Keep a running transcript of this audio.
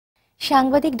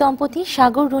সাংবাদিক দম্পতি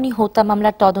সাগর রুনি হত্যা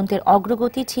মামলার তদন্তের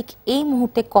অগ্রগতি ঠিক এই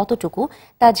মুহূর্তে কতটুকু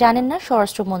তা জানেন না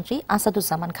স্বরাষ্ট্রমন্ত্রী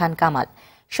আসাদুজ্জামান খান কামাল।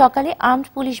 সকালে আর্মড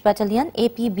পুলিশ ব্যাটালিয়ন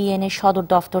এপিবিএন এর সদর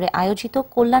দফতরে আয়োজিত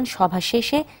কল্যাণ সভা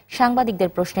শেষে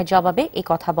সাংবাদিকদের প্রশ্নের জবাবে এ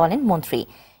কথা বলেন মন্ত্রী।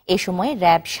 এ সময়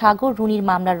র্যাব সাগর রুনির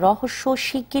মামলার রহস্য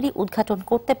শিগগিরই উদ্ঘাটন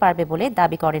করতে পারবে বলে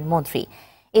দাবি করেন মন্ত্রী।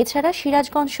 এছাড়া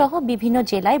সিরাজগঞ্জ সহ বিভিন্ন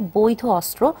জেলায় বৈধ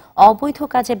অস্ত্র অবৈধ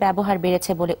কাজে ব্যবহার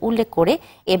বেড়েছে বলে উল্লেখ করে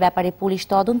এ ব্যাপারে পুলিশ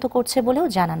তদন্ত করছে বলেও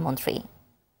জানান মন্ত্রী।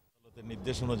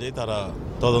 নির্দেশ অনুযায়ী তারা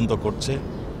তদন্ত করছে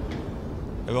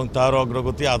এবং তার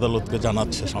অগ্রগতি আদালতকে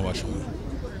জানাচ্ছে সময় সময়।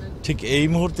 ঠিক এই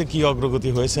মুহূর্তে কি অগ্রগতি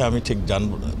হয়েছে আমি ঠিক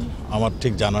জানব না, আমার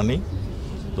ঠিক জানা নেই।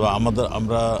 তো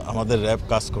আমাদের র্যাব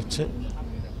কাজ করছে।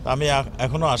 আমি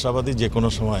এখনো আশাবাদী যে কোনো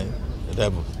সময়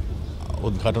র্যাব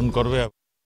উদ্ঘাটন করবে।